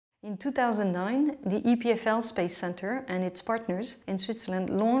In 2009, the EPFL Space Center and its partners in Switzerland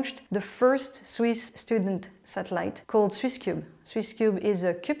launched the first Swiss student satellite called SwissCube. SwissCube is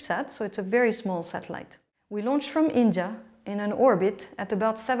a CubeSat, so it's a very small satellite. We launched from India in an orbit at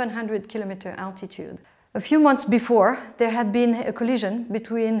about 700 kilometer altitude. A few months before, there had been a collision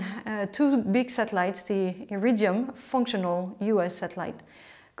between two big satellites, the Iridium functional US satellite,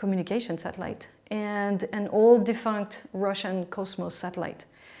 communication satellite, and an old defunct Russian Cosmos satellite.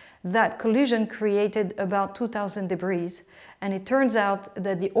 That collision created about 2,000 debris, and it turns out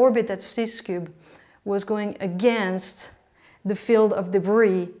that the orbit at SwissCube was going against the field of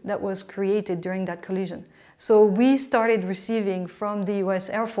debris that was created during that collision. So we started receiving from the US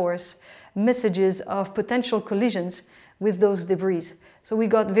Air Force messages of potential collisions with those debris. So we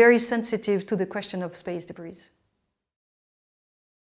got very sensitive to the question of space debris.